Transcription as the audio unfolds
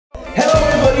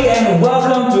and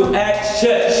welcome to Acts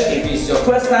Church. If it's your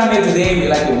first time here today, we'd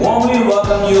like to warmly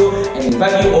welcome you and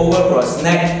invite you over for a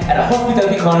snack at our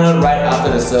hospitality corner right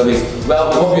after the service. Well,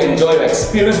 we hope you enjoy your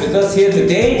experience with us here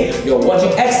today. You're watching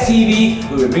Acts TV,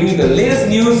 where we bring you the latest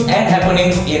news and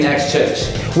happenings in Acts Church.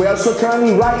 We are also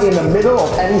currently right in the middle of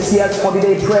NECS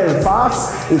 40-day prayer and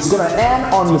fast. It's going to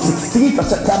end on the 16th of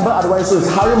September, otherwise so it's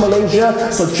Hari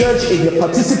Malaysia. So church, if you're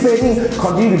participating,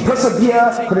 continue to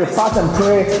persevere, continue to fast and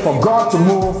pray for God to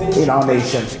move in our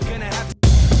nation.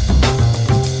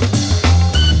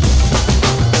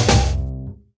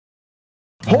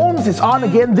 Homes is on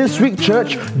again this week,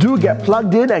 church. Do get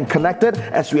plugged in and connected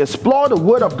as we explore the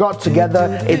Word of God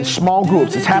together in small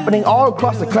groups. It's happening all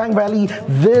across the Klang Valley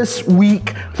this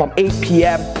week from 8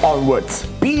 p.m. onwards.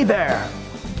 Be there!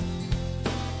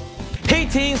 Hey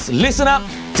teens, listen up.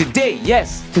 Today,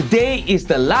 yes, today is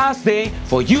the last day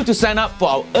for you to sign up for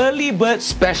our early bird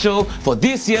special for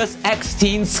this year's Acts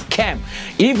Teens Camp.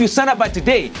 If you sign up by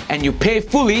today and you pay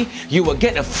fully, you will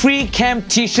get a free camp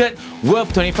t-shirt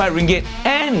worth 25 ringgit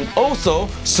and also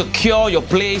secure your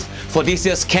place for this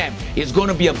year's camp. It's going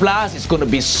to be a blast. It's going to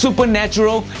be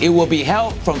supernatural. It will be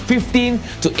held from 15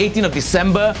 to 18 of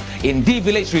December in D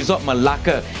Village Resort,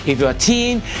 Malacca. If you're a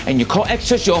teen and you call Acts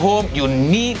Church your home, you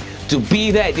need to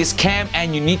be there at this camp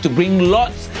and you need to bring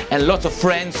lots and lots of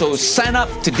friends, so sign up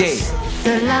today.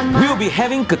 We'll be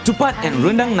having ketupat and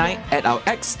rendang night at our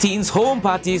Acts Teens home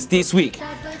parties this week.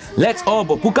 Let's all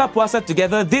berbuka puasa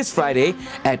together this Friday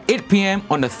at 8 p.m.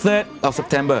 on the 3rd of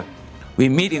September. We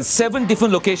meet in 7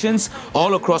 different locations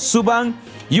all across Subang,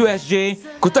 USJ,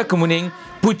 Kota Kemuning,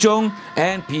 Puchong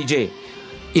and PJ.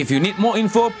 If you need more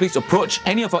info, please approach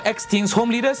any of our Acts Teens home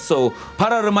leaders. So,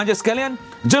 para remaja sekalian,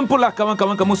 jemputlah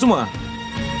kawan-kawan kamu semua.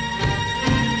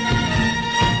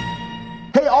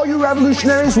 Hey, all you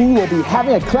revolutionaries, we will be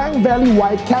having a Klang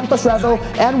Valley-wide campus revel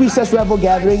and recess revel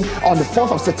gathering on the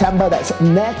 4th of September. That's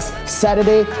next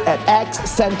Saturday at Acts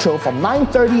Central from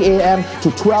 9:30 a.m.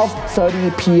 to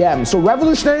 12:30 p.m. So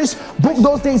revolutionaries, book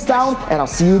those dates down and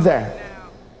I'll see you there.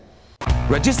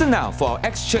 Register now for our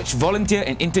Acts Church volunteer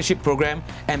and internship program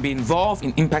and be involved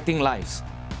in impacting lives.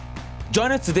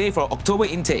 Join us today for our October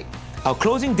intake. Our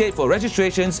closing date for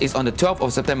registrations is on the 12th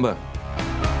of September.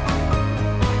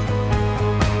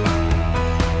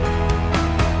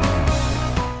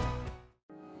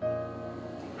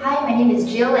 Hi, my name is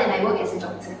Jill and I work as a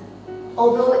doctor.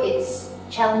 Although it's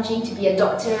challenging to be a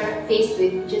doctor faced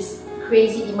with just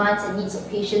crazy demands and needs of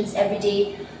patients every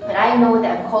day, but I know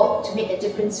that I'm called to make a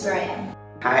difference where I am.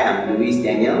 Hi, I'm Luis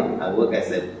Daniel. I work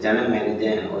as a general manager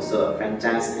and also a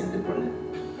franchise entrepreneur.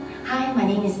 Hi, my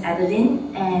name is Adeline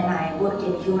and I work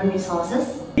in human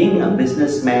resources. Being a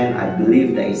businessman, I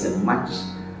believe there is a much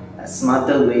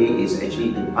smarter way is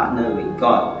actually to partner with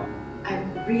God. I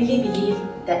really believe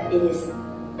that it is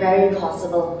very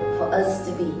possible for us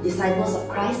to be disciples of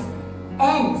Christ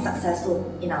and successful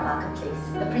in our marketplace.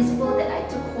 The principle that I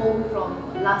took home from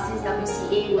last year's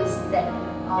WCA was that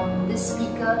this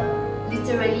speaker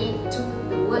literally took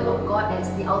the word of God as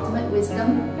the ultimate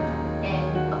wisdom and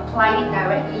applied it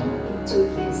directly into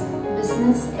his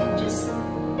business and just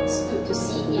stood to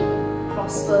see it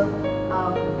prosper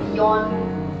beyond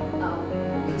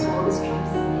his wildest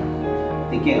dreams.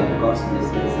 Take care of God's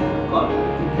business and God will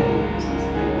take care of your business.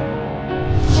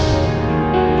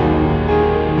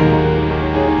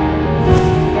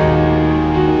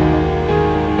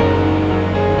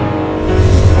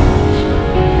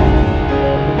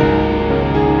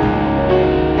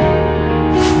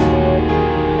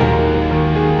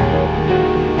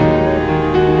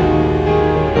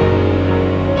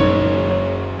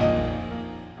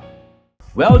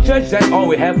 Well, church, that's all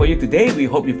we have for you today. We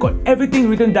hope you've got everything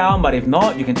written down, but if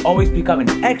not, you can always pick up an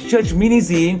Acts Church mini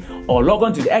zine or log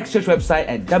on to the Acts Church website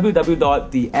at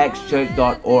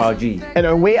www.theactschurch.org. And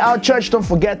on the way out, church, don't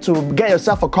forget to get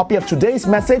yourself a copy of today's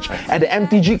message at the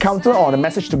MTG counter or the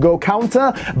message to go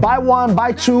counter. Buy one,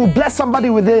 buy two, bless somebody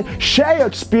with it, share your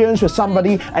experience with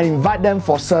somebody and invite them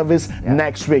for service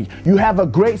next week. You have a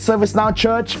great service now,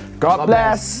 church. God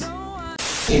bless.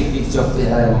 If it's your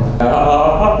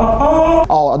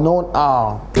Oh, no.